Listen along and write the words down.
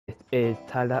is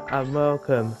Tyler and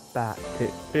welcome back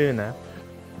to Una.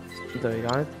 Sorry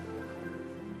guys.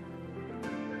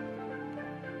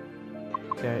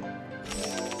 Okay.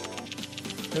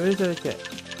 Let me just check.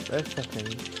 Wait a second.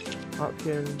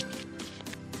 Options.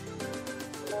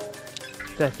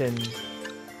 Settings.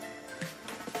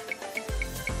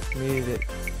 Music.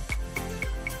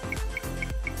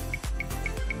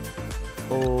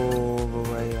 All the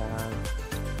way around.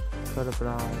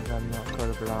 Colorblind, I'm not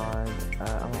colorblind.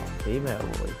 I'm not a female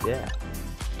voice, yeah.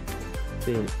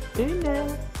 Being in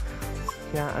there.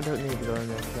 Yeah, I don't need to go in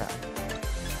there, chat.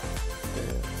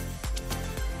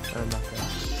 I'm not there.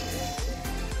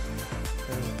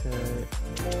 Okay.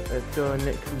 Let's go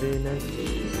next Luna.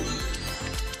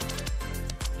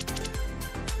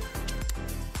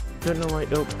 Don't know why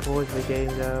don't pause the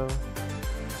game though.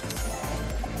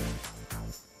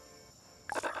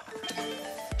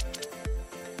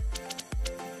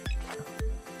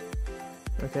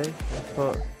 Okay,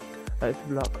 let's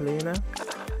block Luna.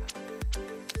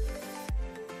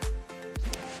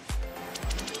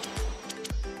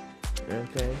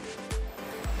 Okay.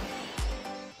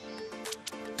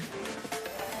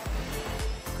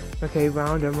 Okay,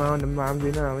 round and round and round,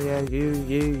 you know, yeah, you,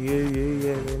 yeah,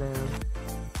 you know.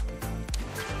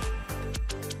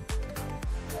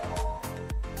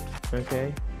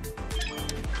 Okay.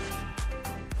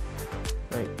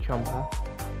 Wait, Chomper.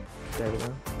 There we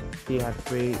go. He had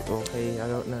 3 or he, I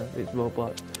don't know, it's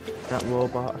robot. Not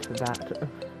robot, to that.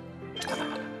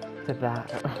 To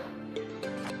that.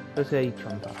 Let's say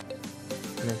Chomper.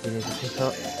 And then he needs to pick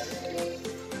up.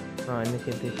 Alright, Nick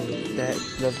and Pickle.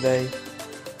 That's lovely.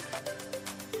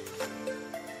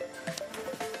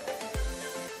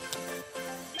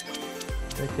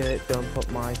 Okay, don't put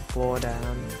my 4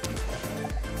 down.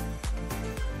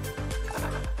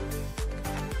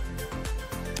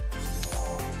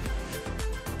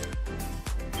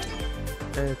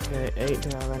 Okay, 8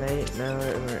 down and 8. Now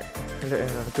we're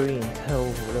a green.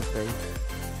 Oh, lovely.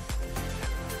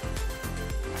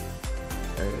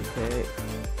 Okay.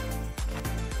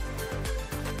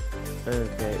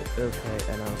 Okay,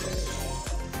 and okay.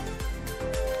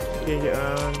 Change it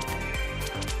around.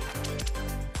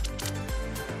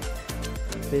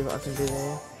 See what I can do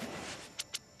there.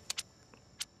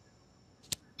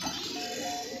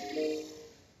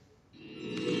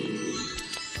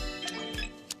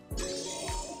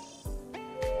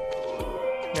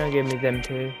 Now give me them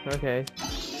 2. Okay.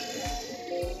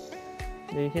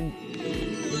 You can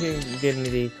give me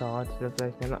these cards.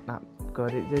 They're not that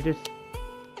good. They're just.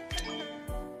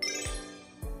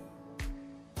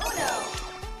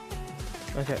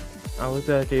 Okay. I was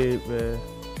gonna do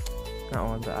that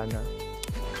one, but I know.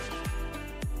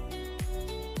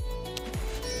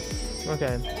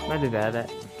 Okay, I do that.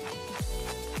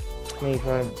 Me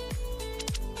fun.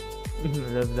 I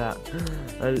love that.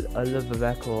 I love the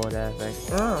record thing.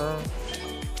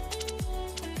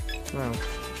 Well,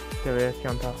 there we go,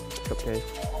 jump off. Pick up 2.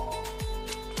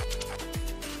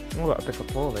 I've got to pick up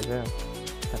 4 as well.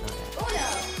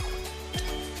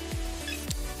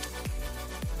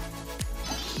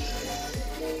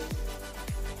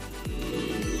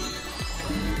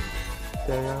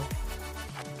 There we go.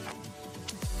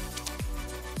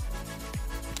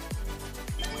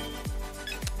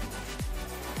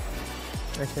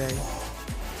 Okay.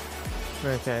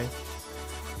 Okay.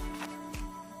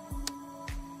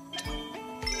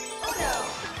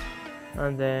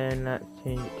 And then let's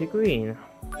change it to green.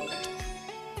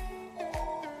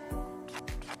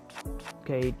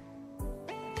 Okay.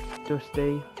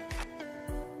 Dusty.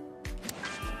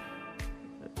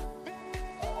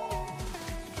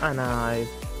 And I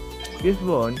just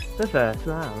won the first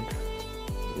round.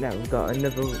 Now we've got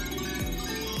another.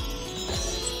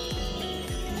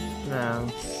 Now.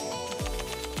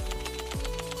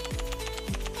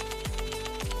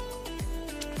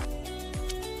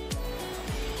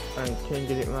 I'm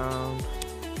changing it round.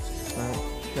 Right,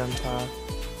 jumper.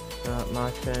 Right,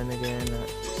 my turn again.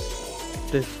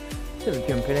 Just instead of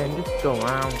jumping in, just go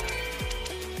around.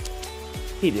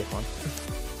 Keep this one.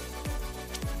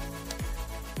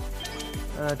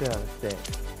 Do I have a stick?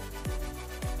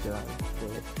 Do I have a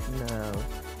stick? No.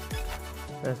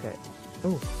 Okay.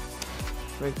 Oh.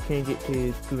 Let's change it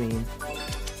to green.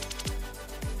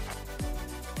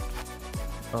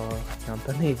 Oh,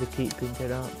 jumper needs to keep picking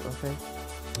it up, okay?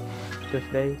 Just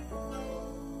stay.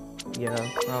 Yeah,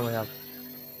 oh we have.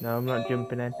 No, I'm not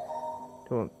jumping in.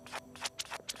 Don't.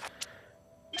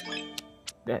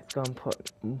 Let's go and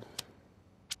put.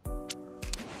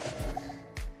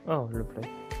 Oh, lovely.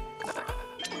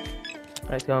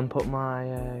 Let's go and put my.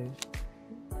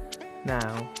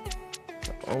 Now,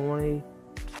 only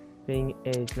Thing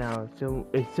is now, so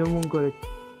is someone gonna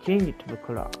change it to the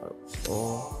colour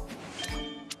or?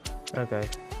 Okay,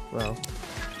 well,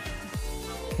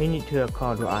 change it to a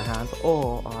card that I have,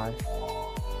 or I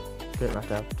do it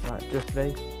myself. Right, just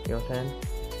be your turn.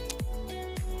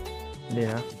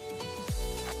 Luna.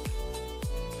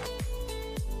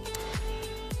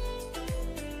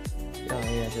 Oh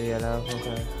yeah, the yellow.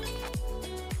 Okay.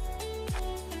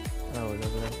 Oh,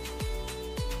 lovely.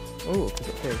 Oh, look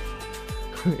at this.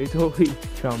 It's always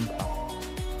Chomper.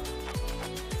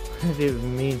 I didn't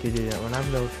even mean to do that one. I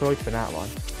have no choice for that one.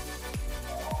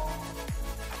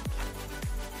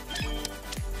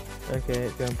 Okay,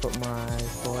 let's go and put my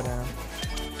 4 down.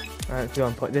 Alright, let's go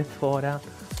and put this 4 down.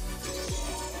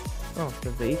 Oh, so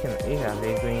you can have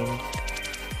the green.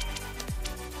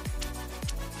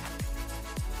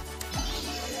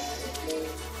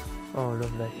 Oh,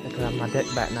 lovely. I can have my deck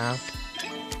back now.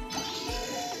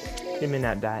 Give me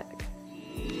that deck.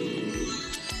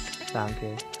 Thank you.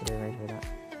 I didn't make that.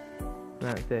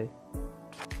 Let's see.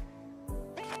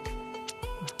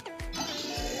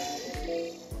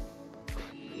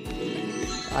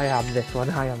 I have this one,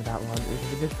 I have that one. If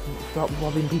you just stop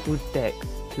robbing people's decks,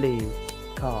 please.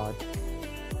 Cards.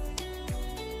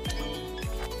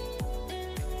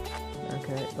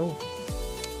 Okay, oh.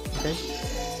 Okay.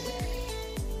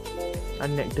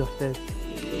 And neck dusters.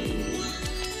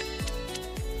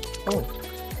 Oh.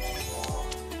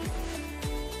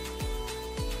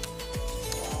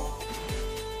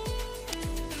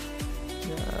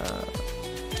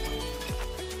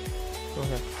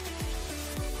 Okay.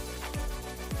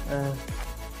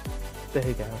 There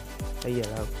you go. A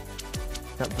yellow.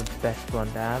 Not the best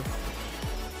one to have.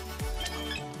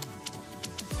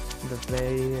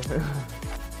 Lovely.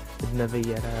 Another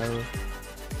yellow.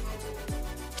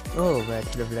 Oh,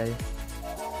 red, lovely.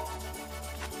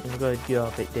 I'm gonna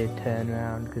job it did turn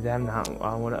around because I'm not.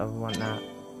 I want that.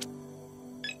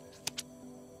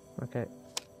 Okay.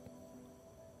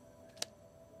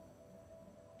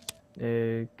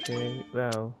 Okay.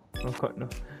 Well, I've got no.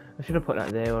 I should have put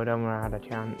that there. I don't want to have a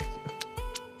chance.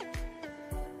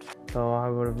 So I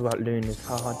would have got Luna's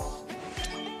cards.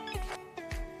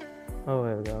 Oh,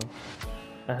 there we go.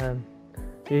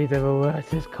 These are the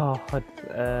worst cards.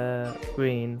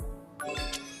 Green.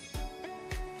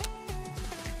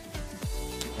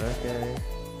 Okay.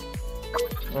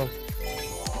 Oh,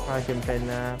 I can pin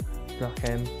now. Block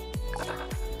him.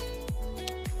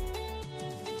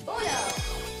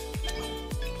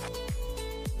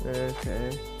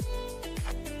 Okay.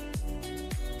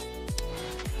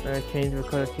 Change the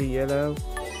colour to yellow.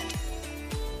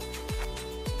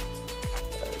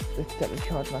 Let's get the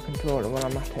charge my controller when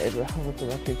I'm at it. We'll have a look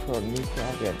at the controller and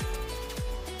recharge it.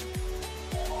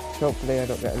 Hopefully I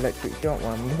don't get electric shock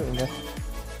while I'm doing this.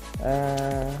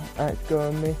 Let's go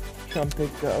on me. Chompy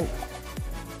go.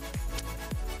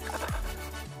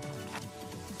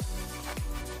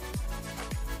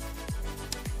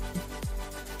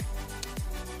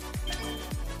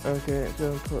 Okay,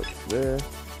 so put the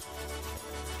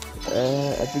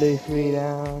a blue 3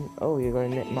 down. Oh, you're gonna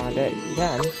nip my deck.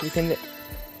 You can nip.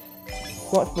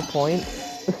 What's the point?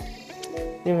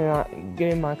 Give me that.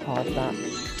 Give me my card back.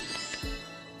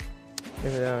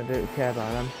 Even though I don't care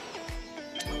about them.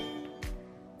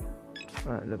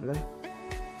 Right, lovely.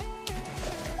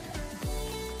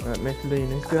 Right, Miss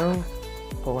Luna's go.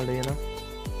 Poor Luna.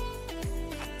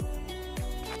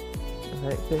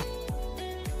 Let's see.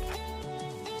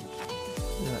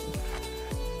 Right.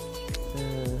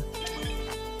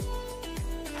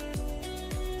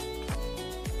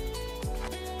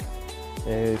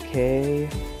 Okay.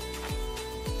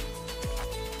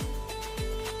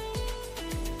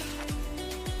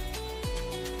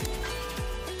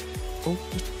 Oh.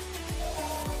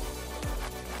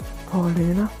 Poor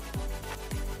Luna.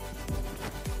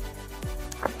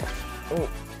 Oh.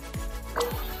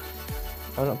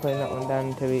 I'm not putting that one down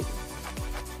until we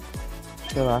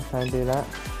the last time do that.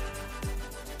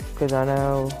 Because I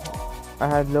know I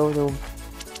had loads of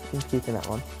keeping that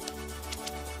one.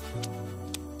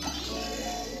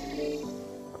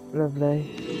 Lovely.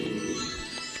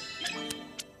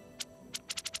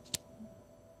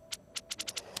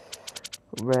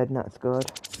 Red, that's good.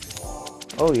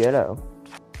 Oh, yellow.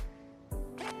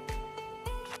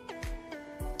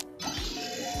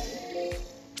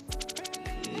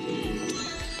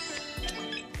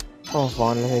 Oh,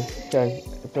 finally.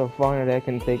 So finally I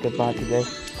can say goodbye to this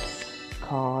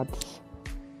cards.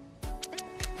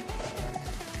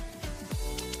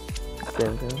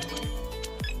 There we go.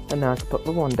 And now I can put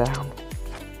the 1 down.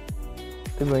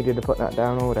 Been ready to put that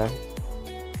down all day.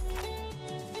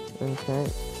 Okay.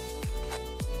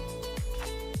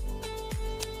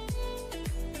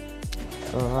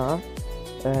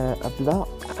 A block,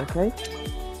 okay.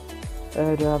 Do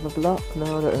I have a block?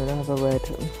 No, I don't have a red.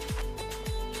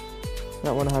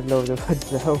 That one had loads of reds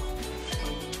though.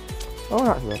 Oh,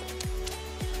 that's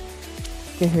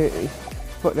good.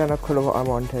 Put down a colour what I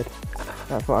wanted.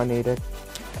 That's what I needed.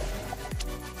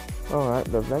 Alright,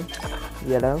 lovely.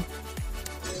 Yellow.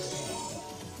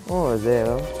 Oh,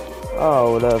 0.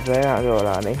 Oh, lovely, that's all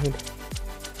I need.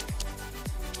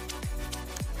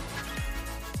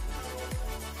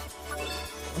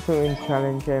 I couldn't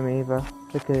challenge him either,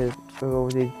 because of all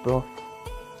these buffs.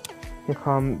 You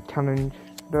can't challenge,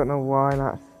 don't know why,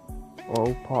 that's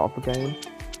all part of the game.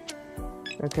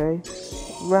 Okay,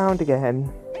 round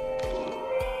again.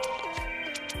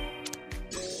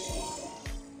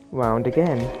 Round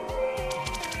again.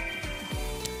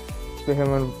 We have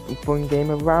a fun game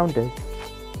of rounders.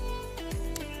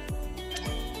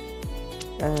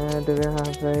 And do we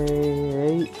have a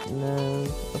 8? No.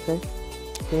 Okay.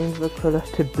 Change the colour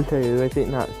to blue. I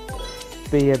think that's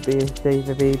be a safe,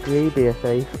 be a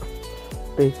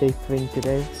safe thing to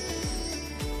do.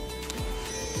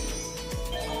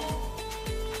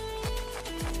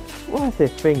 What's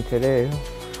this thing to do?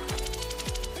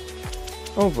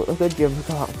 Oh, but a good jump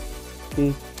got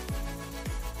these.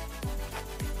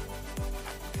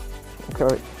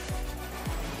 Okay.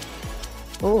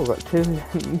 Oh, got 2.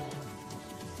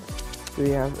 Do we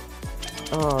have?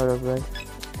 Oh, lovely.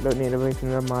 Don't need a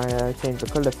reason on my change the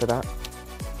colour for that.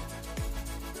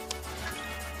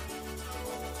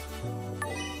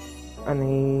 I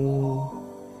need.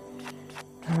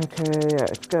 Okay,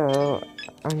 let's go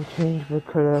and change the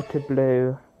colour to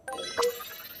blue.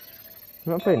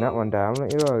 I'm not putting that one down.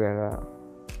 Let you go again. That.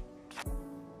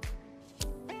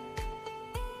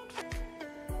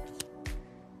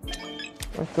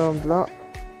 Let's go and block.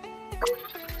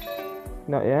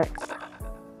 Not yet.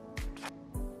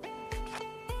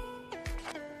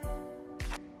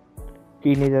 Do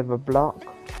you need either a block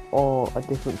or a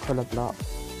different colour block?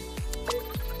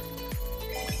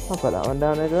 I'll put that one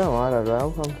down as well. I don't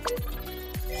know.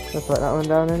 I'll put that one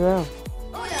down as well.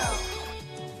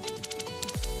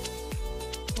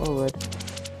 Oh, good.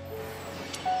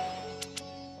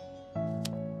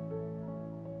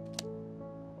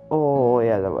 Oh,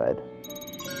 yeah, the word.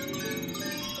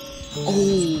 Oh,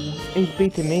 he's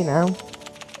beating me now.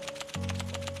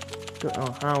 Don't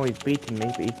know how he's beating me,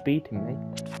 but he's beating me.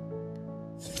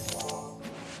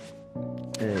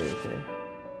 Okay.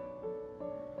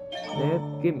 Yeah,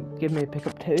 give me a pick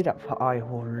up 2. That's what I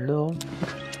will love.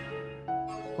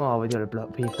 Oh, we gotta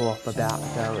block people off of that,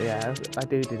 so yeah, I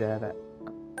do deserve it.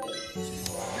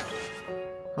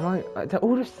 They're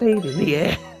all just saving me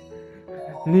here.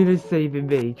 Luna's saving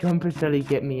me. Jumping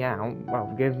get me out.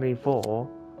 Well, give me 4.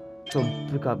 So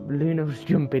we got Luna was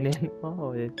jumping in.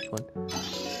 Oh, this one.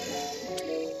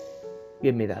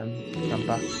 Give me that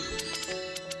jumper.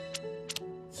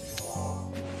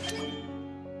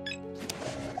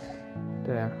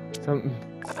 There. Something.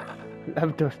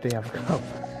 I'm dusty. I've got.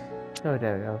 Oh,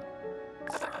 there we go.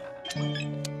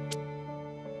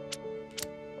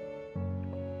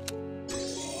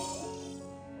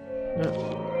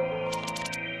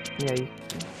 Yeah.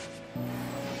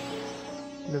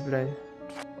 Lovely.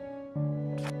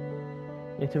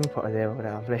 You can put a 0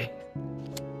 down, please.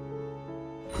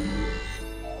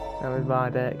 That was my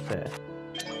deck there.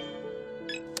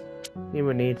 You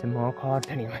would need some more cards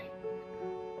anyway.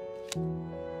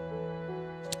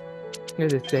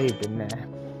 There's a saved in there.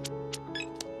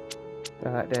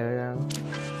 Alright, there we go.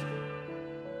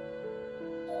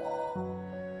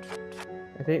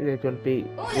 I think they're gonna be.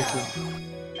 This is.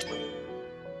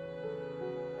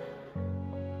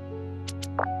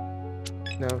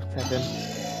 No, 7.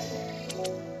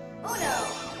 Oh no!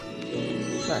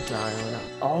 That's 9.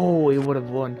 Oh, he would have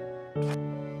won.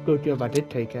 Good job, I did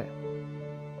take it.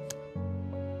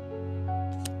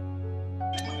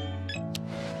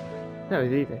 That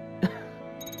was easy.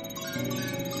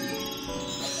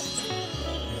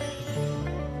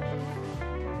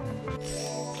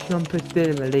 Trump is still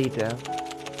in the lead though.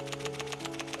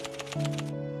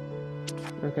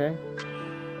 Okay.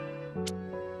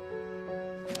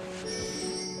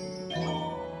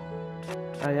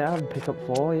 I have pick up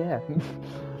 4, yeah.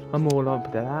 I'm all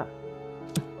up to that.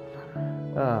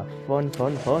 Ah, fun.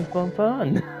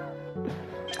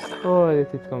 Oh,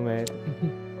 this is gone mad.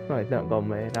 No, it's not gone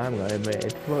mad. I'm going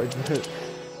mad. What is it?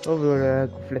 Oh, we're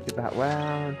gonna flip it back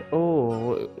round.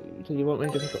 Oh, so you want me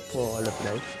to pick up 4?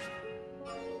 Lovely.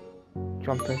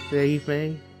 Trump save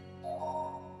me.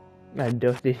 And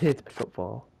Dusty here to pick up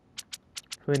 4.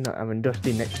 We're not having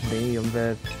Dusty next to me on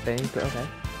the thing, but okay.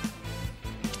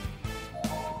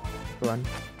 Go on.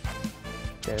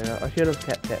 There we go. I should have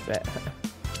kept it there.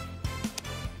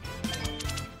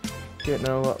 Didn't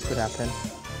know what could happen.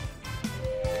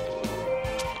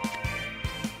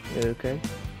 Okay.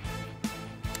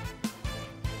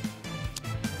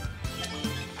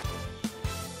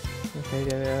 Okay,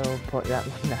 there we go. I'll put that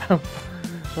one down.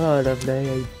 Oh,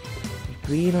 lovely.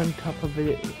 Green on top of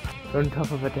it. On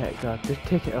top of a deck, God. Just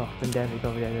take it off and then it's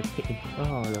over there.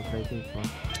 Oh, lovely. This one.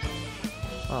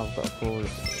 Oh, I've got a fall.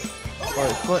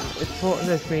 Oh, it's putting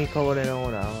the screen cold in all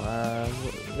now.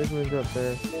 This one's up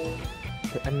the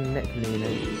next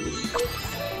unit.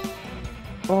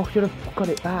 Oh, should have got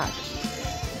it back.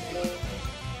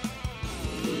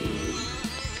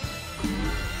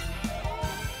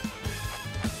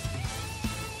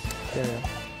 There.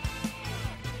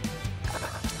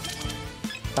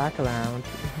 Back around.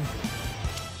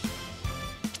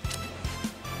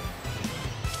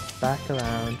 Back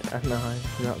around. And no,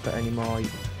 I've not got any more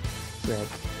red.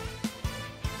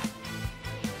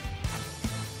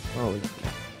 Oh, lovely.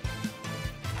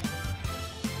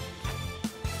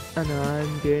 And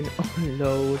I'm getting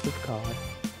loads of cards.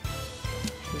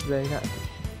 Lovely,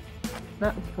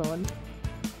 that's fun.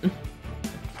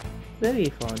 Very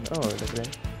fun. Oh, lovely.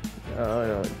 Oh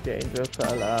no, change the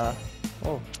colour.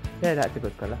 Oh, yeah, that's a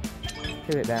good colour.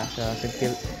 Give it that so I can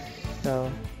give it.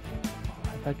 So,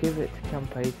 if I give it to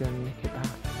Champa, he's gonna nick it back.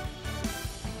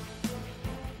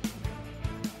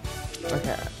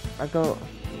 Okay, I go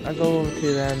over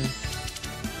to them.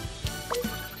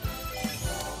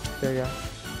 There you go.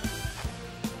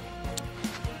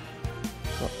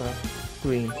 What colour?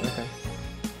 Green. Okay.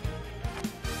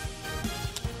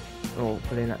 Oh,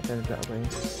 putting that turns out green.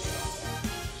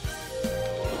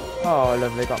 Oh,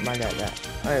 lovely, got my deck there.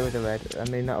 Oh, it was a red. I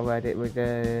mean, not a red, it was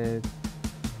a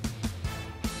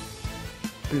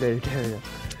blue.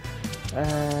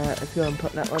 Let's go and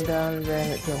put that one down, and then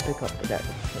let's go and pick up the deck.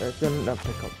 Let's go and not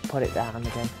pick up, put it down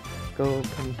again. Go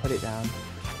up and put it down.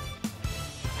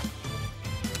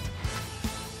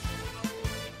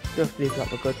 Dusty's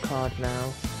got a good card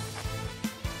now.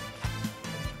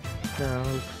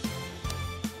 No.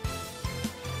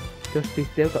 Dusty's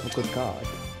still got a good card.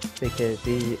 Because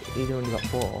he's only got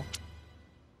 4.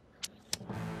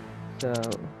 So,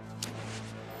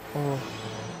 oh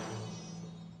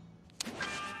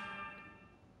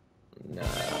no,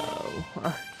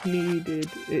 I needed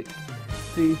it.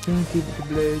 Please don't give it to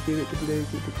blue, give it to blue,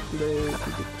 give it to blue, give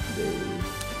it to blue.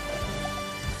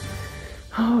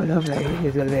 Oh, lovely!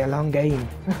 It's gonna be a long game.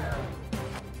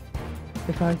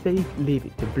 If I say leave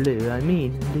it to blue, I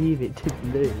mean leave it to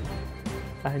blue.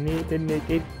 I need to make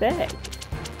it back.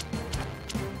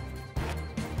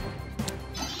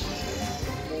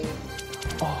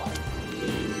 Oh,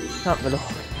 not the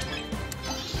Lord.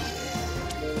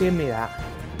 Give me that.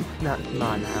 That's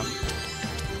mine now.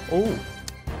 Oh.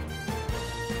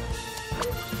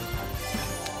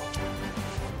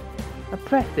 I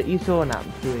pressed it. You saw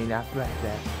that doing that. Press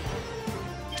there.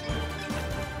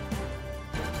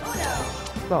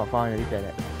 Oh, finally did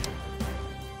it.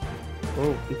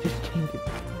 Oh, it just changed it.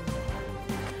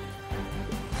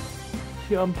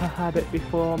 Champa had it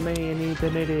before me and he's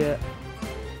an idiot.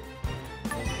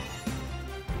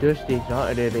 Dusty's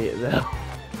not an idiot though.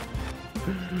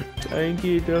 Thank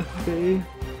you, Dusty.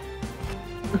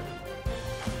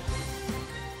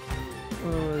 Oh,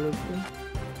 lovely.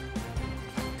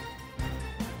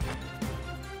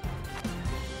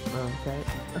 Okay.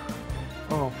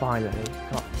 Oh, finally.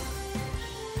 Got...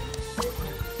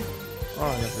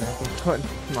 Oh, lovely. I can put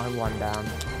my one down.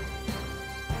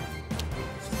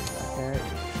 Okay.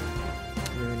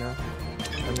 Luna.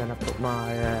 And then I put my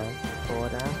 4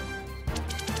 down.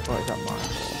 Oh, it's not mine.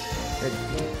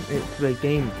 It's the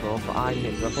game 4, but I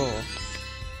nicked the 4.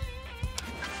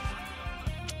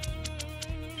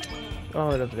 Oh,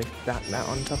 lovely. Stack that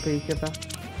on top of each other.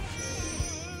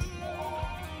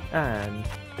 And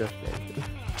just it.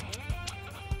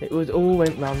 It was all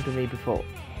went round to me before.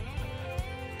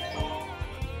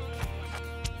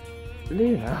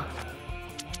 Luna?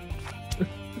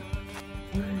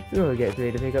 You're gonna get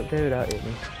me to pick up two without hitting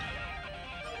me.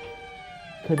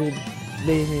 Could you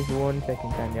leave me for 1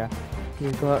 second, can ya?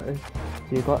 You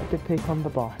got to pick on the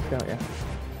boss, don't you?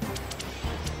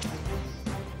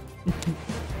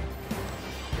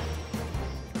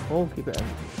 Oh, keep it in.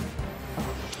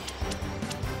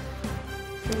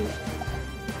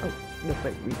 Oh, no,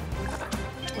 wait.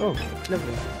 Oh,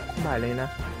 lovely. Bye, Lena.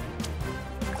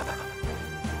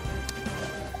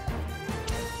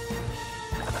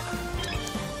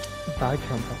 Bye,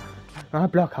 Champa. I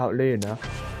block out Luna.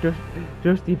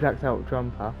 Just he blocks out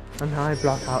Champa, and I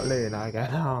block out Luna. I go,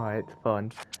 oh, it's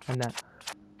fun. And then,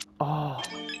 oh,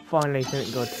 finally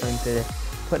something good to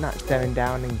put that 7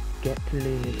 down and get to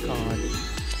Luna's card.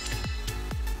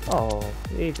 Oh,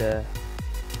 neither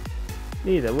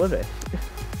rubbish.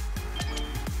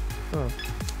 Oh.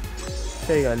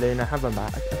 There you go, Luna, have them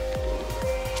back.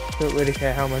 Don't really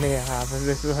care how many I have, and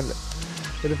this one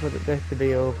would have put this to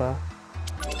be over.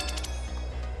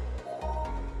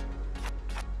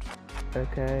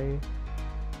 Okay.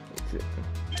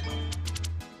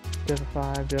 Do I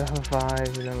have a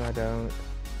 5? No, I don't.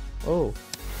 Oh.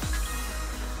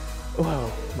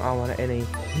 Whoa, I want any.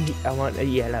 I want a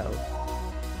yellow.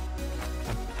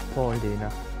 Poor Luna.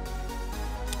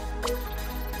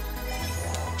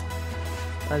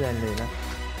 And then Luna.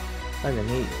 And then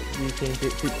you change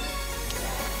it to.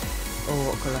 Oh,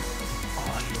 what colour?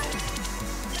 Oh, yeah.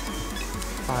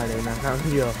 Ah, Luna, that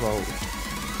was your fault.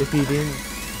 If you didn't.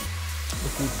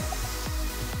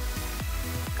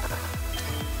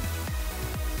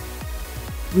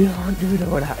 We aren't doing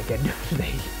all that again,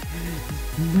 today.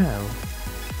 No.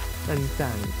 And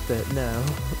thanks, but no.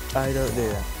 I don't do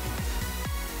that.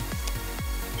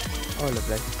 Oh,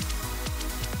 lovely.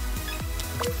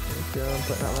 So I'll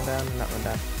put that one down and that one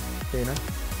down. Luna.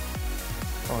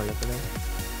 Oh, lovely.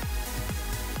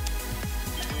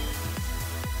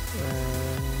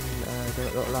 I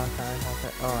don't look like I have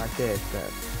it. Oh, I did, but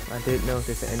I didn't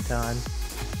notice it in time.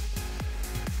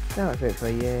 That was it for a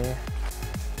year.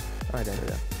 I don't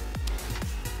know.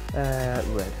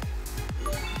 Red.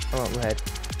 I want red.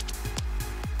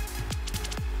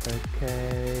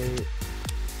 Okay.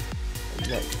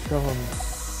 Let's go on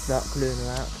dark Luna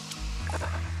out.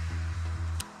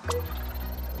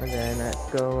 And then let's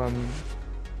go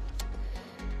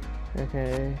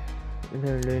okay.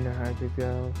 No, Luna has to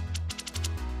go.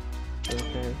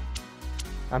 Okay.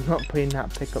 I'm not putting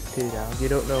that pickup 2 down. You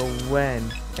don't know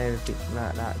when anything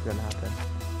like that's gonna happen.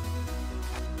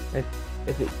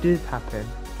 If it does happen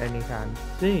anytime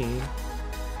soon,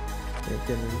 it's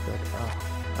gonna be good. Oh,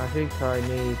 I think I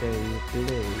need a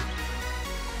blue.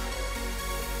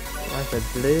 I said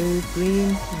blue,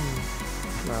 green?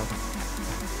 Well.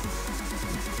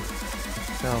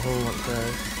 No, who wants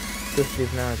those?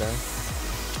 Dusty's now though.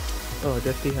 Oh,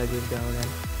 Dusty has his down then.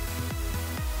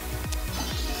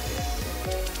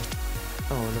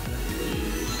 Oh, lovely.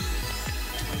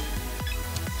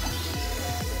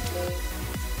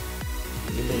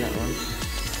 Give me that one.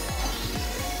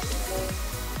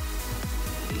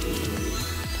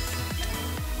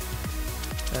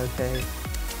 Okay.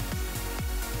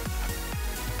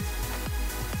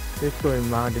 Just going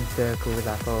round in circles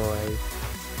like always.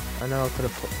 I know I could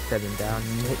have put 7 down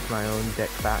and hit my own deck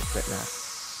back, but nah.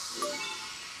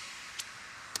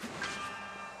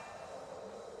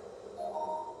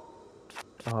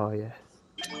 Oh yes.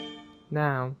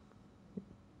 Now,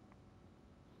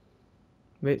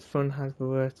 which one has the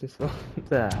worstest ones?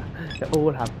 They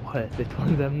all have worstest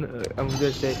ones. I'm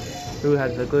gonna say who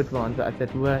has the good ones, but I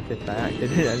said worstest by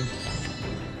accident.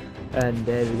 And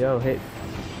there we go, hit.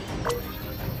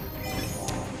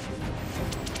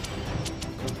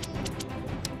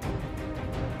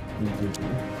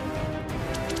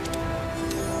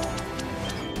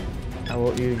 I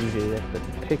won't usually do this, but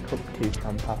pick up 2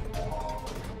 Champa.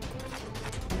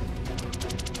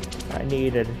 I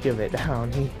needed to shove it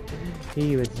down.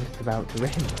 He was just about to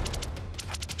win.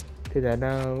 Because I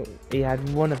know he had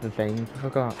one of the things, I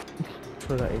forgot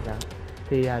his hand.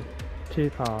 He had 2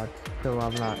 cards, so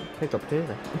I'm like, pick up 2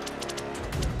 then.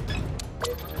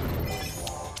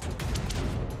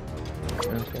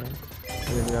 Okay,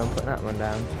 we're gonna go put that one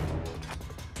down.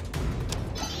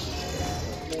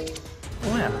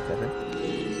 Oh yeah,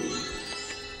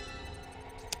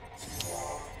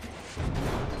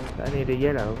 I need a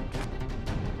yellow.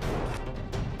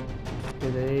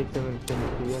 Because I need someone to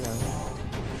finish the yellow.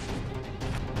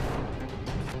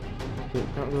 So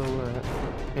it's not going to work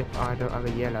if I don't have a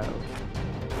yellow.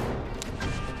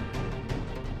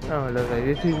 Oh lovely,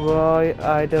 this is why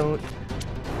I don't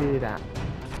do that.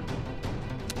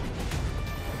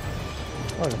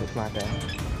 Oh look, it's my turn.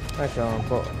 That's all,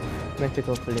 but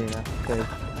mythical for Luna, because,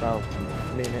 well,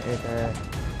 Luna is a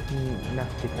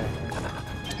nasty person.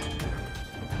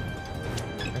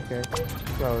 Okay,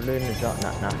 well, Luna's not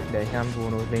that nasty,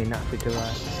 Hamborn was being nasty to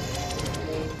her.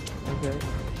 Okay.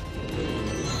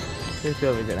 Whose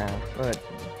go is it now? Alright,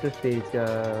 just these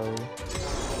go.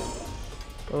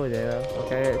 Oh, there.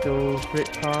 Okay, it's all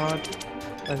switch cards,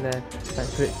 and then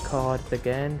let's switch cards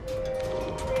again.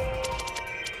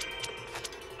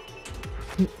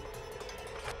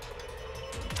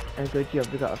 A good job,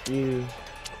 we got a few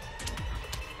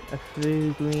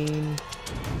green.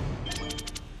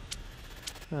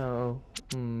 Oh,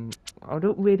 I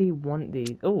don't really want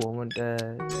these. Oh, I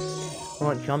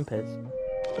want jumpers.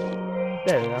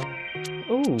 There we go.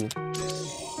 Ooh.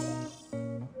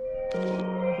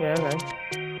 Yeah, okay.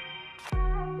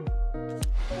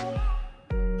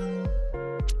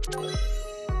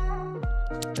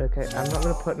 Okay, I'm not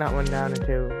gonna put that one down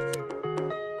until...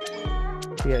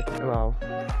 Yeah, well,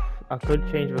 I could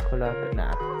change the colour, but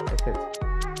nah, because...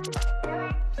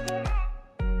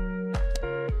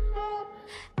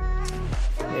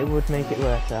 It would make it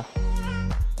worse, though.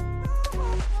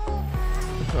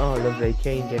 Oh, lovely,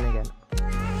 changing again.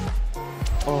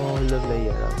 Oh, lovely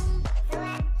yellow.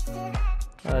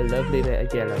 A lovely bit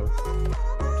of yellow.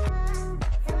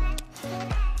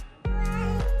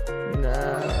 No.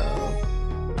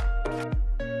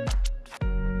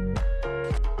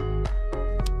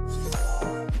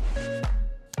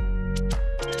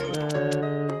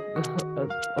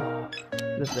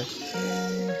 Lovely.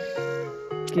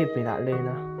 Give me that,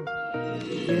 Luna.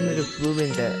 Luna just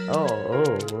ruined it. Oh,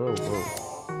 whoa.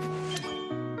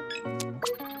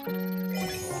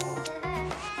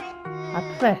 I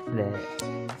pressed it.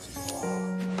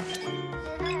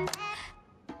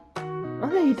 Oh,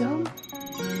 there you go.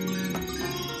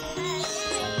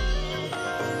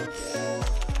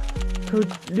 So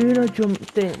Luna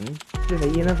jumped in with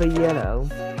another yellow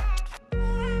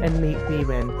and makes me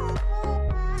win.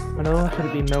 I know I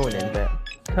shouldn't be moaning, but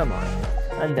come on.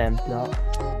 And then block.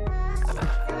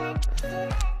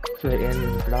 Straight in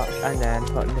the block, and then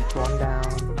putting this one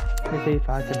down. Let's see if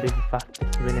I can be the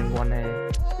fastest winning one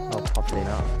here. Oh, probably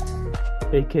not.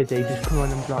 Because they just come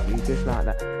on and block you just like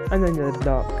that. And then the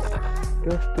block.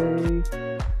 Dusty.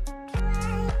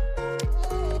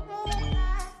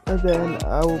 And then I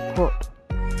will put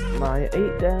my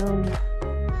 8 down.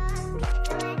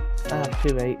 I have 2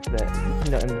 8s, but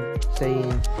not in the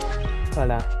same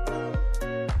colour.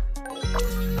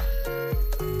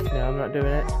 No, I'm not doing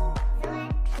it.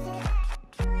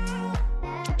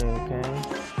 Okay.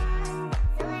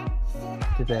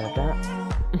 Deserve that.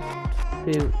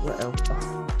 See what else.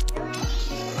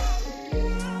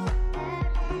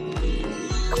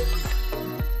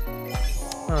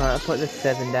 Alright, I'll put the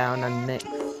 7 down and next.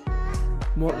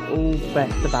 What's all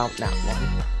best about that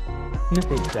one?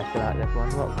 Nothing's best about this one.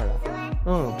 What colour?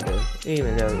 Oh, blue.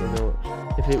 Even though it was all,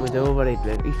 if it was already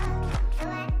blue.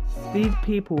 These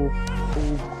people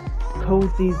who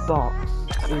code these bots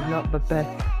is not the best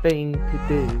thing to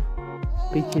do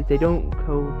because they don't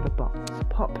code the bots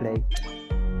properly.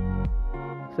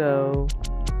 So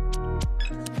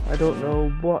I don't know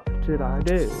what should I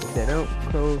do. If they don't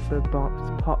code the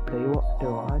bots properly, what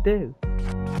do I do?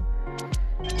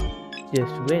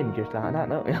 Just win just like that,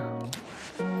 don't you?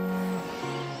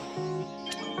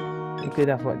 Because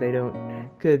that's what they don't.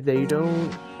 Because they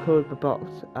don't code the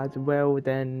bots as well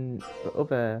than the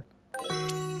other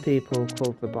people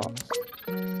code the bots.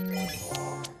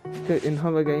 Because in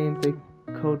other games they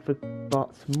code the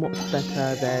bots much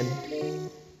better than.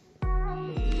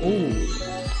 Ooh.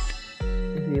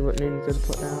 Let's see what Luna's gonna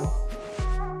put down.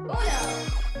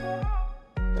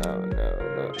 Oh no,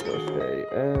 not Dusty.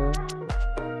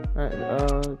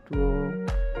 Draw.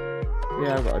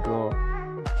 Yeah, I've got a draw.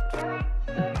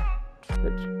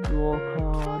 Let's draw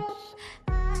cards.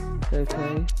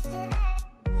 Okay.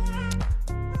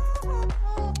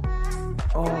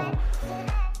 Oh.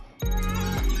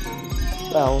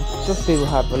 Well, Dusty will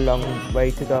have a long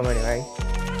way to go anyway.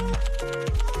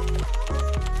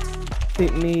 I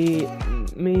think me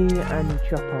and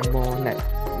Chop are more neck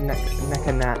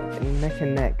and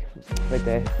neck with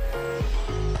this.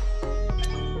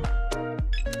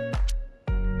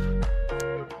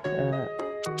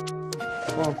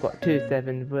 I've got 2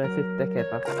 7s versus the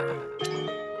Kipper.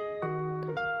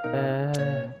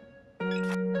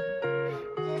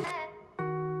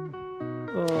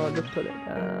 Oh, just put it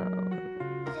down.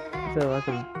 So I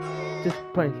can just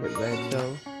paint it red, so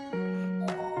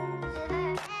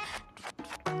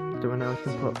someone else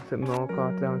can put some more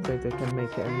cards down so they can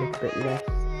make it a little bit less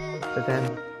for them.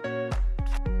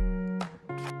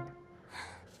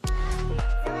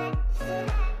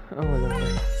 Oh,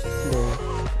 lovely. Blue.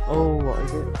 Oh, what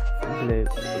is it? Blue.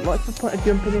 What's the point of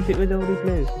jumping if it was already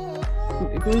blue?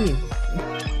 Green.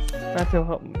 That's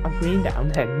a green down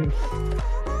then.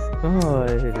 Oh,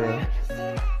 this is it.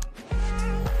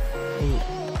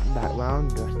 Back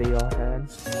round, Dusty, your turn.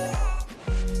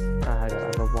 I don't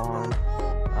have a 1.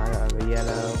 I don't have a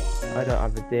yellow. I don't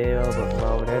have a 0, but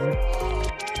golden.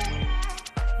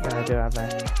 I do have a,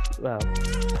 well,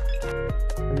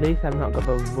 at least I've not got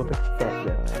the rubber stick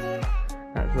though.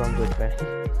 That's one good thing.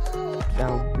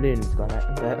 Now Luna's got it,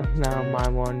 but now my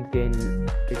one's getting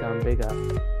bigger and bigger.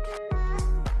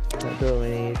 That's all we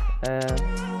need.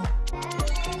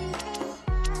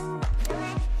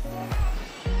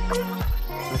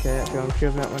 Okay, let's go and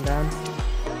shove that one down.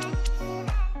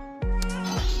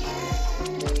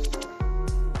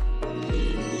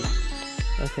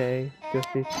 Okay, just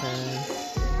this turn.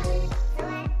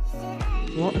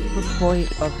 What's the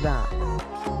point of that?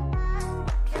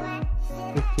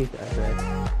 Just keep it as red.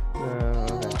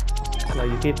 Okay. Well,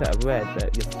 you keep it as red,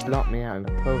 but you block me out in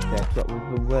the process. What was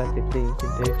the worst thing you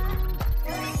can do?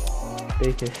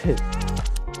 Because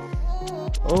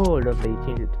oh, lovely,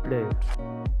 change it to blue.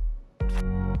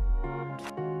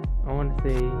 I want to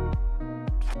see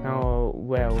how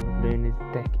well Luna's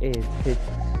deck is.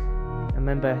 I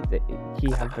remember that he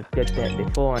had a good deck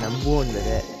before, and I'm won with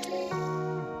it.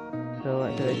 So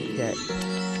let's go check.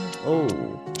 Oh,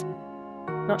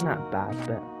 not that bad,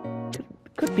 but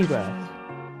could be worse.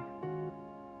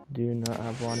 Do not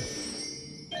have one.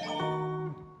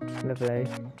 Lovely.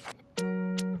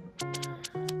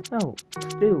 Oh,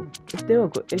 it's still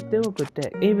a good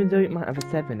deck. Even though it might have a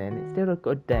 7 in, it's still a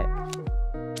good deck.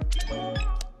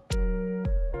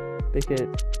 Because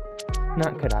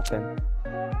that could happen.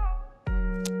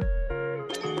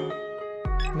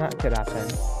 That could happen.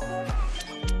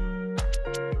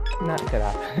 That could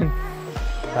happen.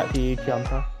 Back to you,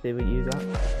 Jumper. See what you got.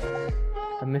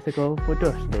 A mythical for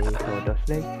Dusty.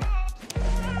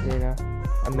 You know,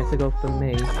 a mythical for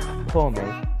me.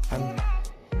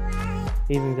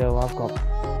 Even though I've got...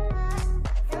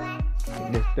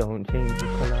 Just don't change the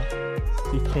colour.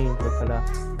 You change the colour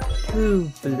to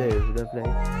blue, lovely.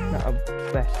 Not a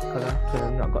best colour, because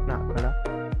I've not got that colour.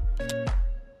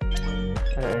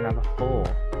 I don't even have a 4.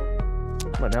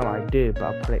 Well, no, I do, but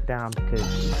I'll put it down because...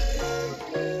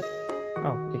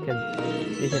 Oh, you can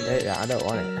take that, I don't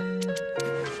want it.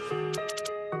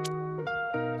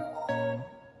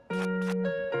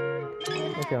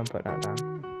 Okay, I'll put that down.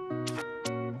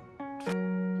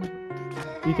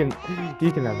 You can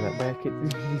have that back.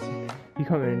 You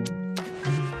can't even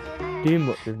do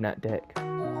much with that deck.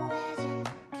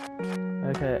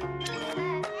 Okay,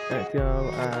 let's go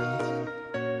and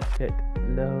get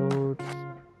loads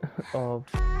of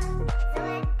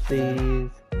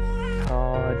these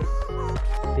cards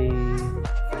to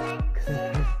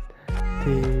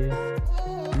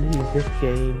lose this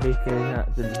game because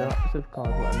that's lots of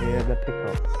cards what I'm able to pick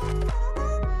up.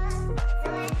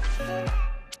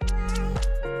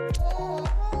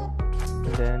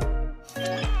 And then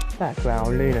background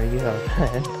Luna, you have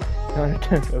turn. I want to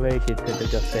turn away to the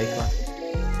just take one.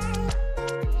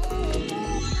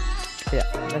 Yeah,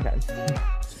 okay.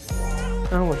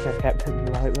 I wish I kept it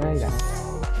the right way now.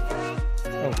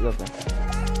 Oh, lovely.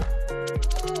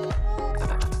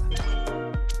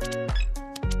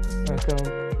 Let's go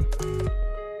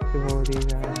to all these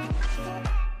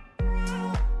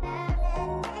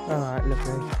alright,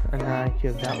 lovely. And I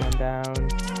shove that one down.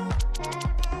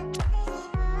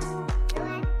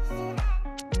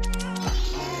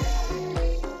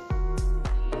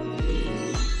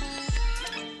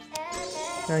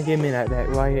 Now give me that deck.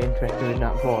 Why are you interested in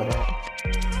that 4 deck?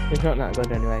 It's not that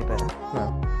good anyway, but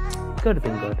well, it could have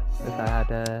been good if I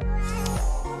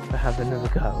had another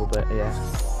go, but yeah.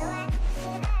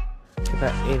 If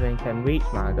I even can reach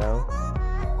my goal,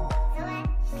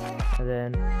 and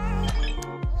then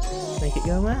make it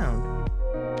go round.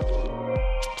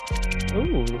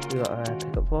 Ooh, this has got a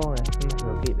pick up 4. I'm just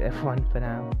gonna keep it F1 for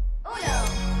now.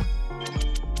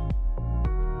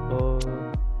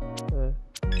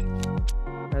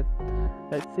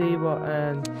 Let's see what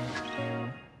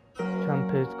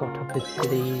Champer's got up his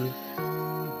sleeve.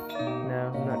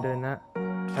 No, I'm not doing that.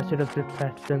 I should have just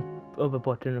pressed the other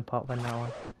button apart from that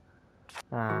one.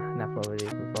 Enough already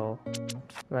before.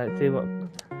 Right, see what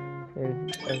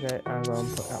is... Okay, I'll go and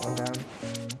put that one down.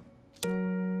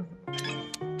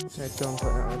 Let's go and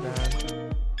put that one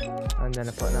down. And then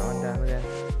I put that one down again.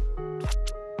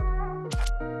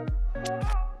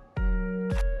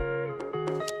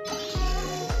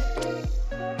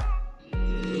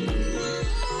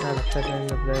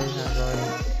 Second of those,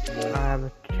 I have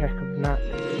a check of that.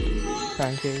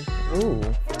 Thank you. Ooh.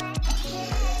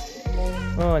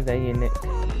 Oh, there you nick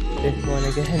this one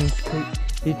again.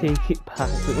 You take it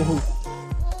past. Ooh.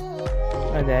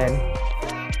 And then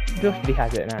Dusty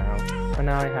has it now, and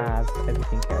I have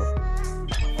everything else.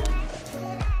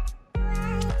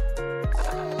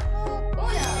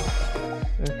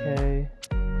 Okay.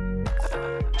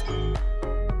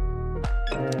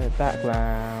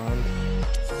 Background.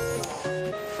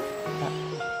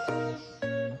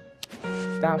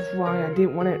 That's why I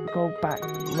didn't want to go back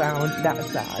round that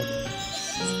side.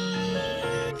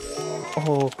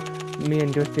 Oh, me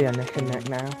and Dusty are neck and neck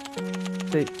now.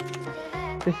 So,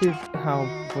 this is how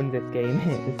fun this game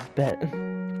is, but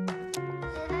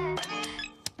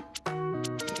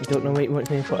don't know why it wants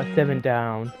me to put a 7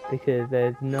 down, because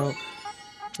there's no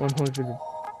 100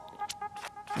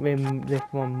 win this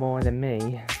one more than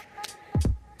me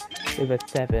with a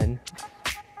 7.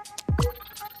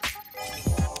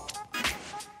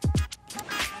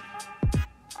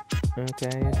 Okay,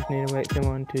 I just need to wait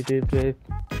someone to do the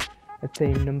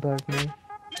same number as me.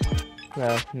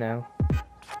 Well, no.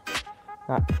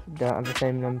 Don't have the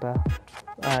same number.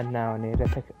 Now I need to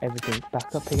pick everything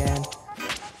back up again.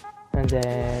 And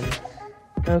then...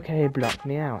 Okay, block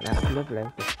me out. That's lovely.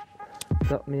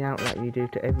 Block me out like you do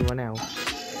to everyone else.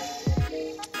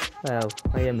 Well,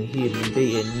 I am a human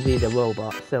being, he's a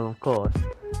robot, so of course.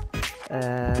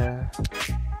 Okay,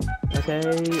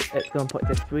 let's go and put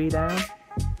the 3 down.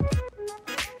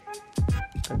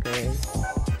 Okay,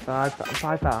 5,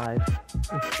 5, 5.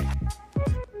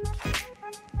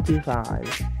 2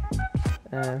 5.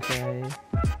 Okay,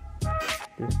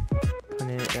 just putting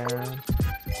it down, and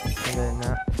then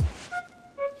that.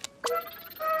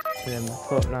 And then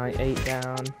put like 8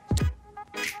 down.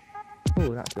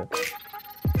 Ooh, that's good.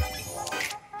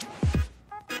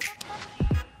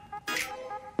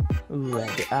 Ooh,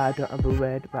 red. I don't have a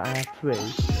red, but I have 3.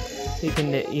 You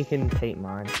can take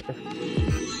mine.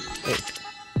 It's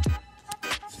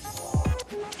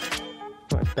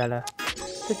much better.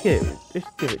 Just give it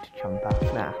to Chomper.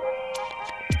 Nah.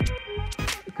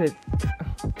 Because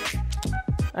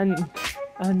I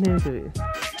knew that it's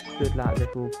good like this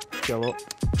will go up.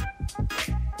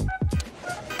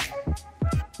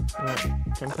 Right,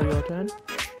 Chomper, your turn.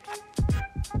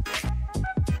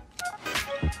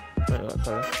 Wait, what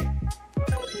colour?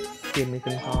 Give me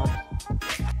some cards.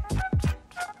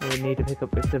 I would need to pick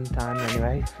up with some time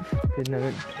anyway. Because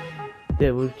no,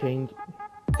 they will change.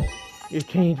 You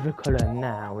change the colour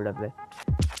now, lovely.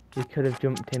 You could have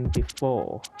jumped in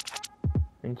before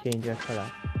and changed your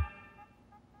colour.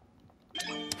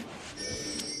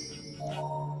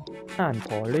 And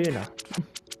poor Luna.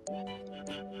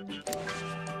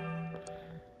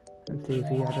 Let's see if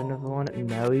he had another one.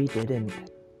 No, he didn't.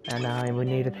 And I would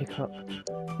need to pick up.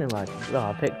 No, I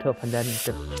picked up and then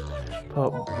to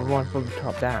put one from the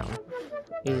top down.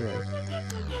 Either.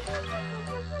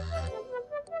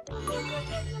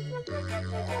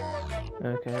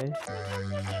 Okay.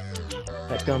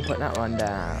 Let's go and put that one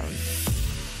down.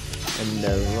 And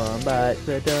no one bites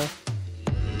the dust.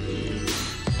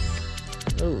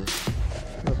 Ooh,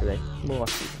 lovely. More.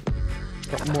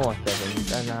 Got more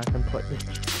 7s, and I can put this.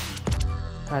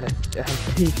 I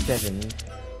have 2 7s.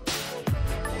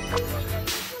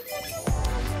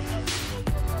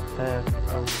 Oh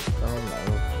no.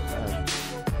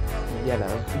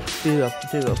 Yellow. Do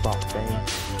a box thing.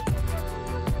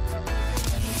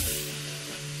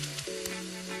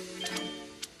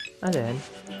 And then,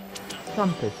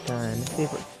 Chomper's turn. See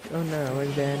what? Oh no,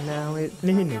 and then now it's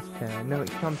Luna's turn. No,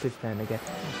 it's Chomper's turn again.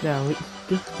 No, it's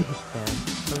Dixie's turn.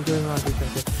 I'm doing all this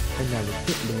stuff. And now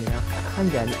it's Luna.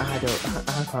 And then I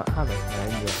can't have a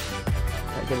turn yet.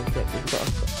 Like, we've got a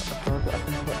card that I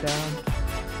can put down.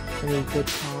 Any good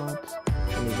cards?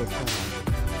 Any good cards?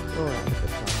 Oh, that's a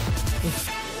good card.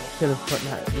 Should have put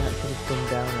that should have come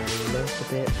down a little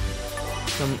bit.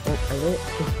 Come up a little.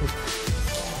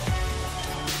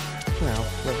 Well,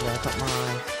 lovely, I got my...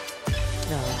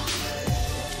 No.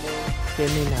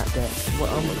 Give me that deck. What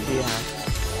much do you have?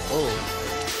 Oh.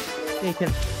 You can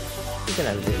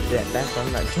have this deck back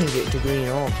on, like, change it to green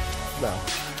or... Well.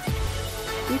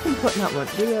 You can put that one...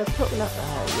 Yeah, put that...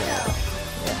 yeah.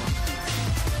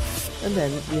 And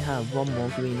then you have one more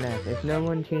green left. If no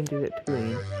one changes it to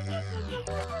green...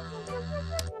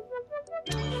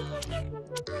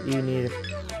 You need...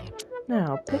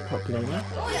 Now, pick up, Luna.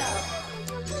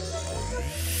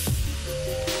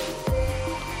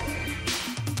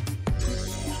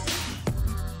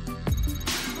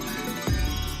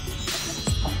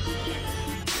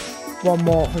 One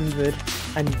more 100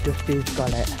 and Dusty's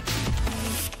got it.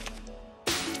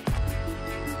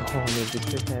 Oh, I need to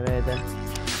put it away then.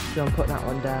 So I'll put that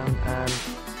one down and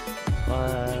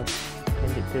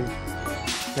change it to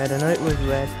red. I know it was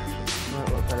red.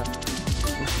 What colour?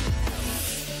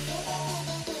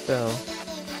 So,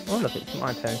 oh look, it's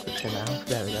my turn to switch now.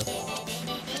 There we go.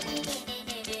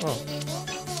 Oh,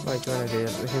 what do you want to do?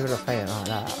 If you're going to play it like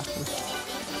that.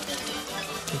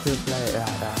 If you play it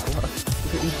like that, what?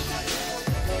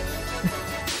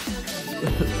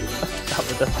 That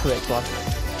was the quick one.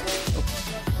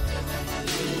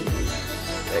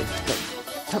 Hey,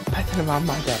 stop petting around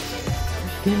my deck.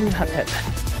 Give me that deck.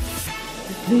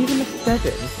 Even a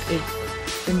 7 is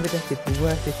in the deck is the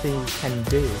worst thing you can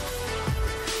do.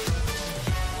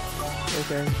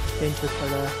 Okay, change the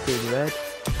colour to red.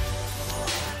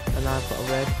 And I've got a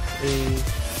red.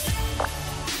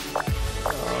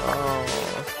 Oh.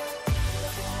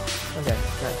 Okay,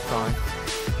 that's fine.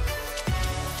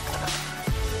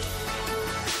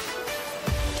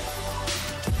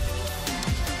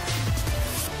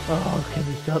 Oh, can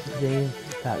you stop saying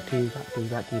back to you?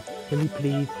 Can you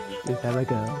please just have a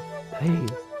go?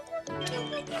 Please.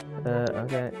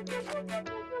 Okay.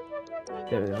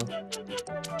 There we go.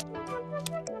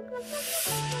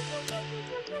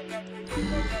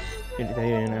 You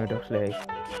know, Doxley.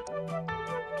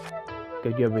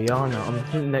 Good, you're Rihanna. I'm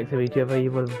sitting next to each other.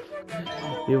 You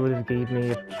would have gave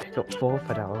me a pickup 4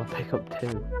 for that, or a pickup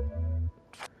 2.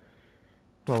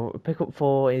 Well, pickup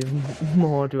 4 is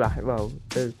more dry. Well,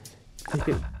 the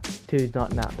pickup 2 is not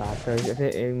that bad, so I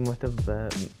think it must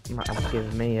have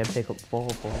given me a pickup 4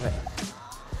 for it.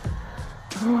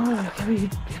 Oh, can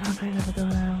I play another go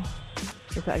now?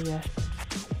 Is that a yes?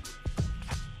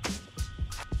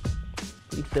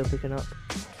 He's still picking up.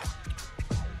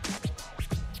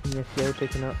 Yes, still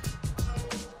picking up.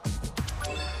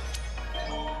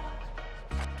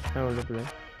 Oh, lovely.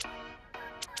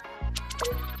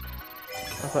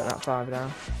 I'll put that 5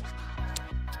 down.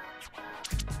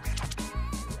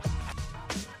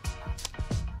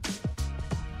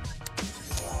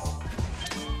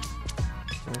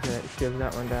 Okay, shove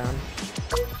that one down.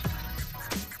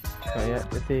 Oh yeah,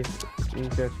 let's see if you can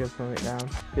go shove something down.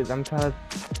 Because I'm trying to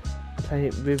play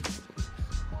it with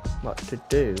what to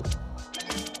do.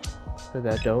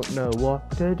 Because I don't know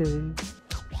what to do.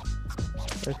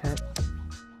 Okay.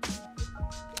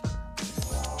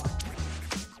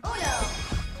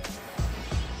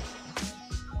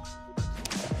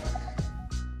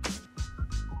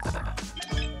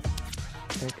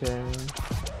 Okay.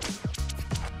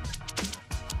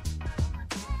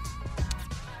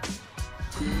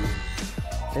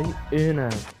 Say Uno.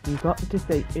 You got to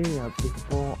say Uno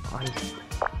before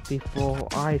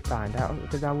I find out,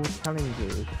 because I will challenge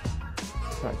you.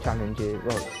 Not challenge you.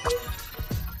 Well,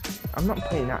 I'm not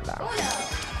playing that loud.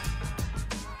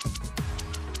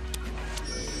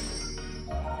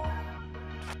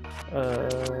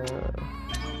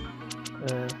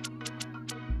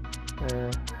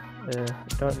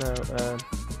 Don't know.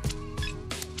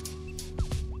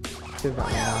 Do that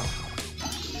now.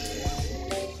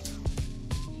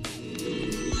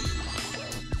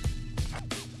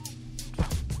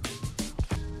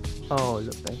 Oh,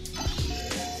 lovely.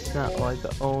 That was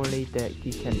the only deck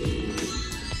you can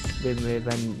remove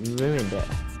and you ruined it.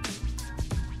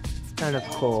 And of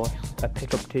course, a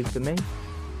pickup 2 for me.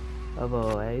 Of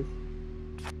always.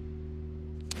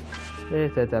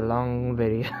 This is a long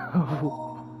video.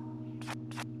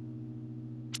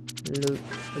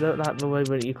 I don't like the way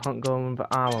that you can't go on the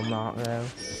hour mark though.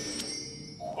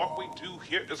 What we do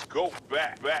here is go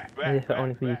back. It's the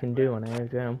only thing you can do on it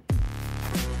as well.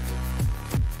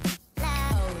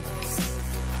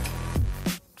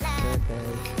 Okay.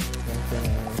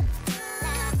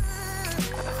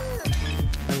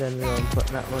 And then we're going to put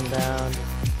that one down,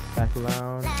 back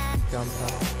around, jumper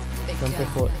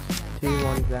put 2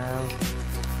 ones down,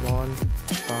 1,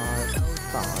 5,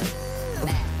 5.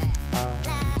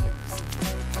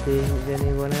 See, is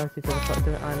anyone else who's going to put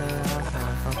it? I know.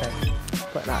 Okay,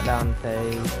 put that down,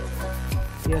 say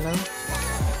yellow.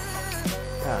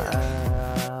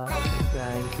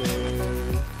 Thank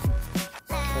you.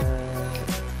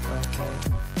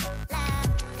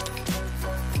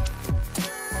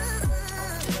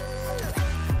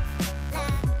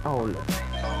 Oh, look.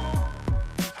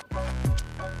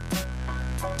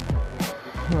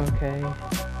 Okay.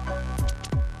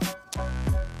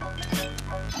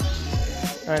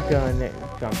 Let's go on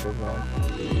next jump as well.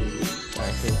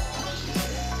 I see.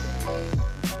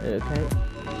 Okay.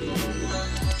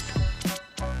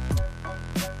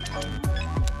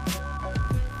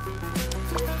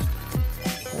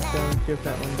 Let's go and shift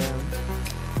that one down.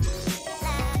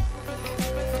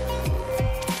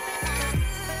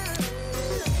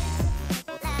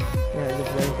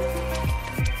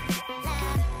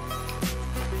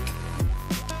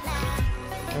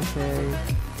 Okay,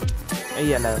 a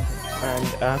yellow, and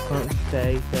I can't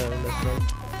stay, so let's go.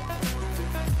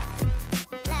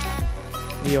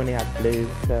 We only have blue,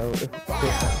 so it's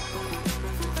different.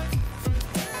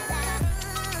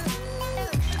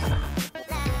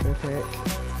 Okay.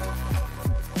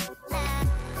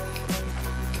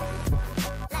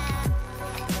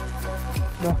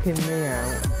 Knocking me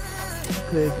out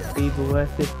could be the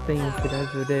worstest thing you could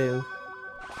ever do.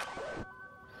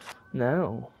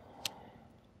 No.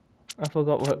 I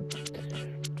forgot what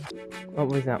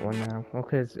was that one now?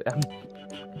 Because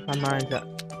my mind's at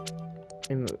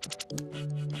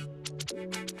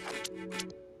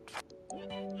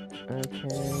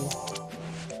okay.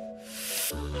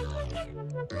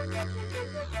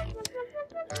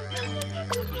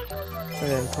 And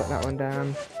then put that one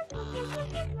down.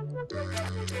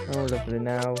 Oh, lovely.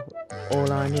 Now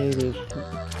all I need is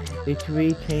the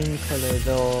 3 change colours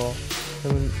or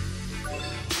something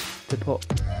to put.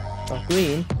 Oh,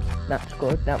 green. That's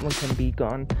good. That one can be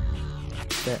gone.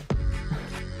 But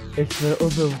it's the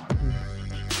other one.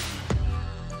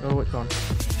 Oh, which one?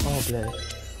 Oh, blue.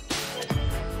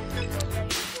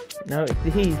 No, it's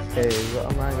these two. What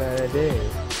am I gonna do?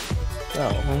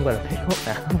 Well, I'm gonna pick up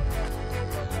now.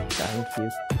 Thank you.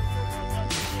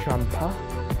 Champa.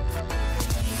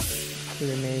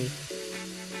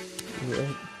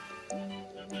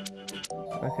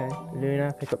 Okay, Luna,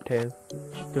 pick up 2.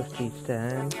 Dusty's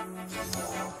turn.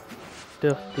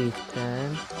 Dusty's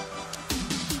turn.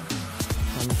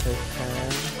 Champa's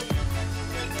turn.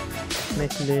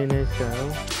 Miss Luna's go.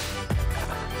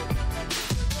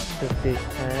 Dusty's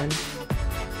turn.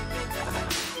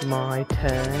 My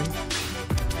turn.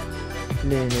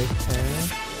 Luna's turn.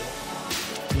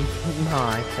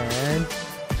 My turn.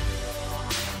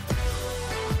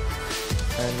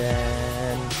 And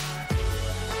then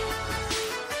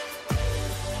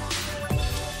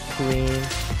green.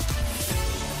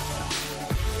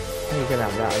 You can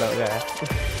have that look there.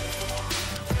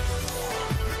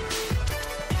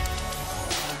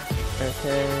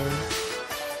 Okay.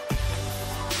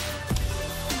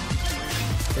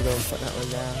 We're going to put that one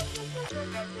down.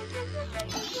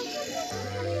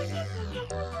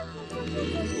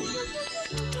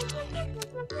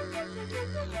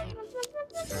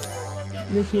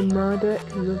 Nicky Mardek,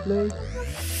 lovely.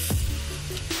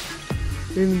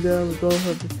 Even though we both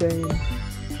have the same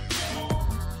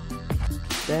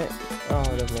deck. Oh,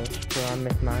 lovely. So I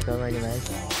missed Marco anyway.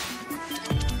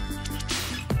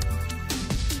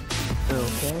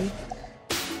 Okay.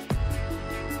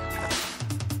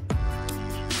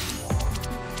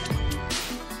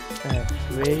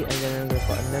 Three, and then I'm going to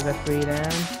put another 3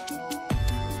 down.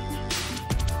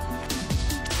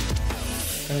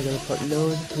 I'm going to put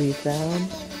loads of 3s down.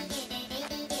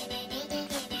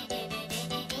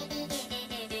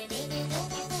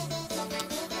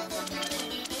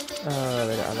 Oh,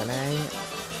 we don't have an 8.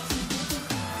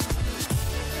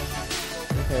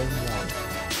 Okay, 1.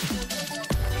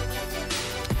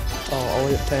 Oh, I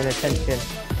wasn't paying attention.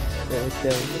 But it's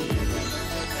still.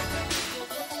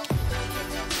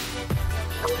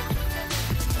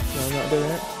 No, I'm not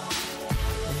doing it.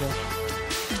 Okay.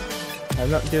 I'm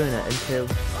not doing it until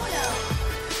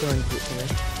someone gives it to me.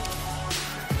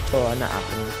 Oh, not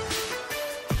happening.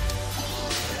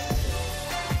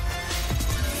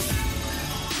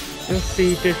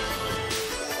 Dusty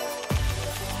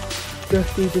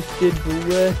just did the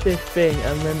worstest thing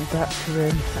and went back to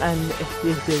him, and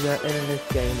he did that in this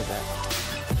game a bit.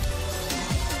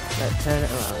 Let's turn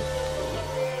it around.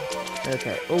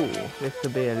 Okay, oh, this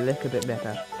could be a little bit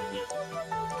better.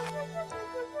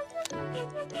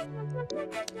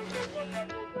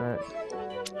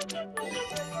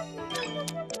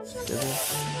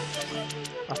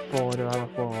 A 4, do I have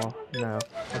a 4? No.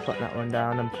 I'll put that one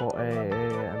down and put it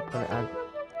as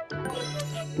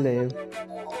blue.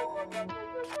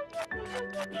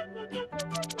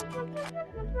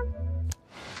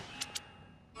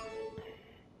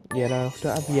 Yellow. Do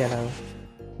I have yellow?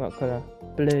 What colour?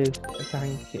 Blue.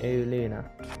 Thank you, Luna.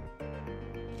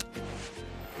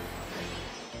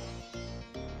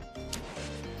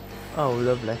 Oh,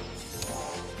 lovely.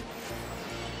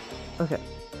 Okay.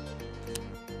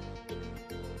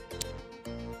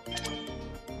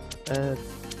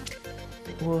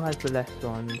 Who has the left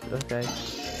ones? Okay.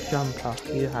 Jumper,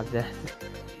 you have this.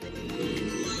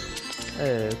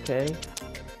 Okay.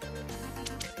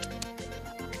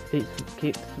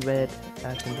 Keeps red.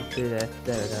 I can just do this.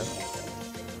 There we go.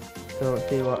 So let's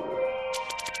see what.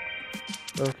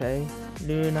 Okay.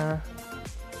 Luna.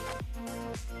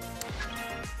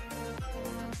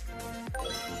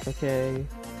 Okay.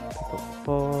 Pick up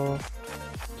 4.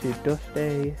 To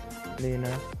Dusty.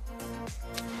 Luna.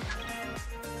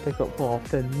 Pick up 4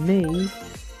 for me.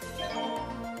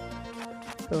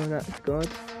 Oh, that's good.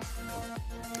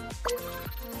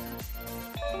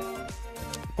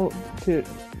 Oh, 2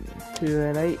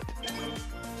 and 8.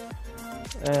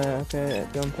 Okay,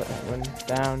 let's go and put that one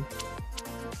down.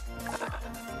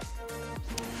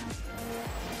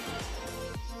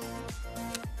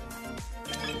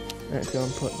 Let's go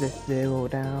and put this 0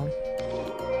 down.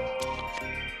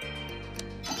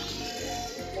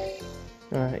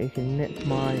 Alright, you can nick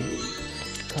my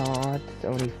cards.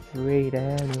 Only 3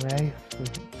 there anyway.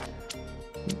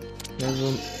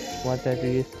 Never was ever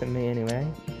used to me anyway.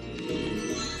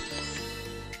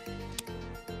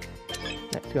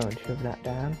 Let's go and shove that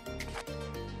down.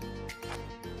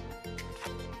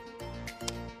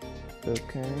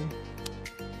 Okay.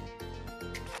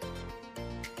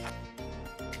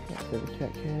 Let's double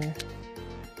check here.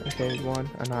 Okay, 1,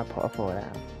 and I put a 4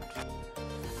 down.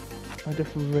 I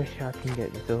just wish I can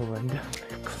get this over and done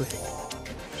with quick.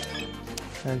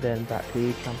 And then back to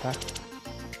you, Champa.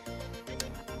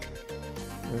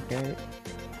 Okay.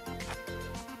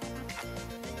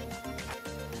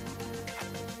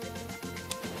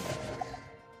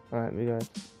 Alright, we go.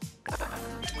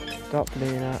 Stop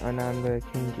doing that, and I'm going to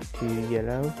change it to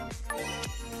yellow.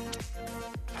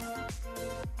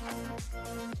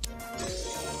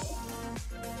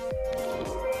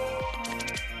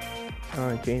 Oh,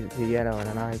 I changed it to yellow, and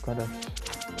then I've got to.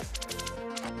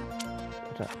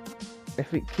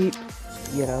 If it keeps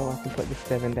yellow, I can put the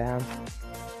 7 down.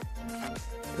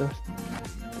 Just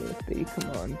come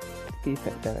on, keep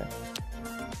it there.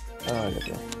 Oh,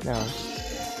 lovely. Now,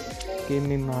 give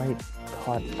me my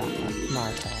card back. That's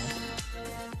my card.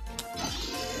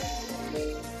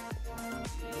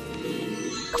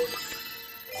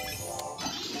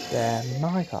 There,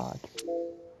 my card.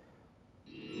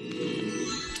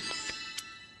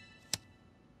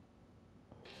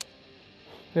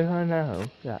 Because I know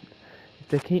that if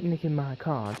they keep nicking my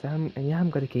cards, and you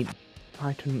haven't got to keep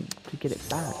fighting to get it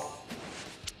back.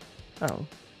 Oh.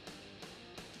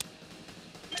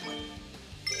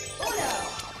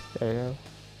 There you go.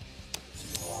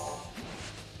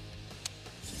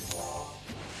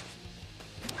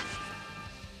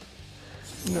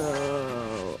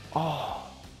 No. Oh.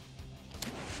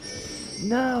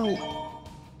 No.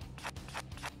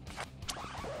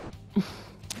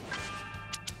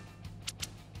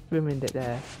 Ruined it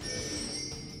there.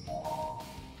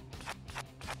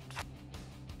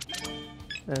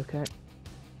 Okay.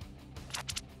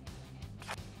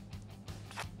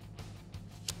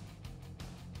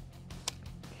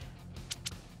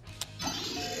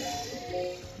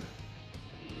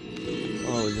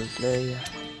 Oh, lovely.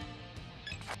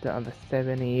 Don't have a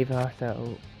 7 either,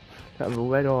 so don't have a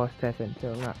red or a 7,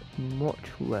 so that's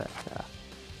much worse.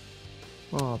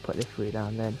 Oh, I'll put this 3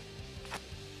 down then.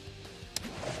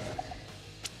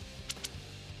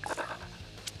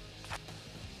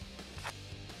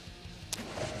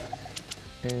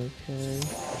 Okay.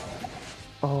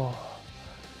 Oh.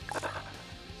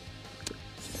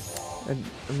 I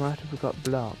might have got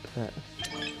blocked, but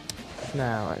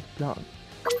no, it's blocked.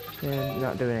 Yeah,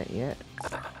 not doing it yet.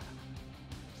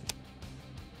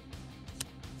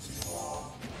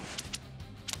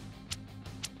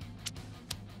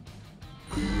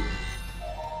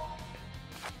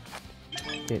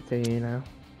 So you know,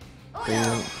 so you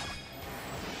don't,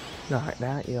 not like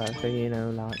that. You gotta say, you know,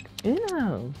 like, you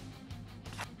know.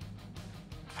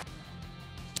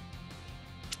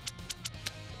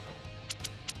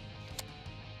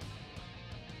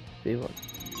 See what?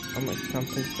 How much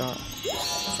something start?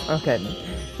 Okay,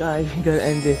 guys, I'm gonna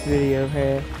end this video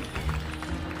here.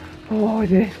 Oh,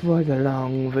 this was a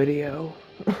long video.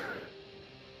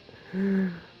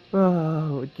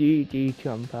 Oh, GG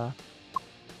Chomper.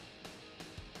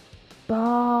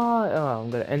 Bye. Oh, I'm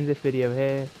gonna end this video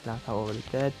here. Like I already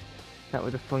said, that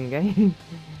was a fun game.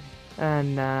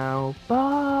 And now,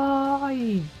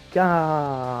 bye, guys.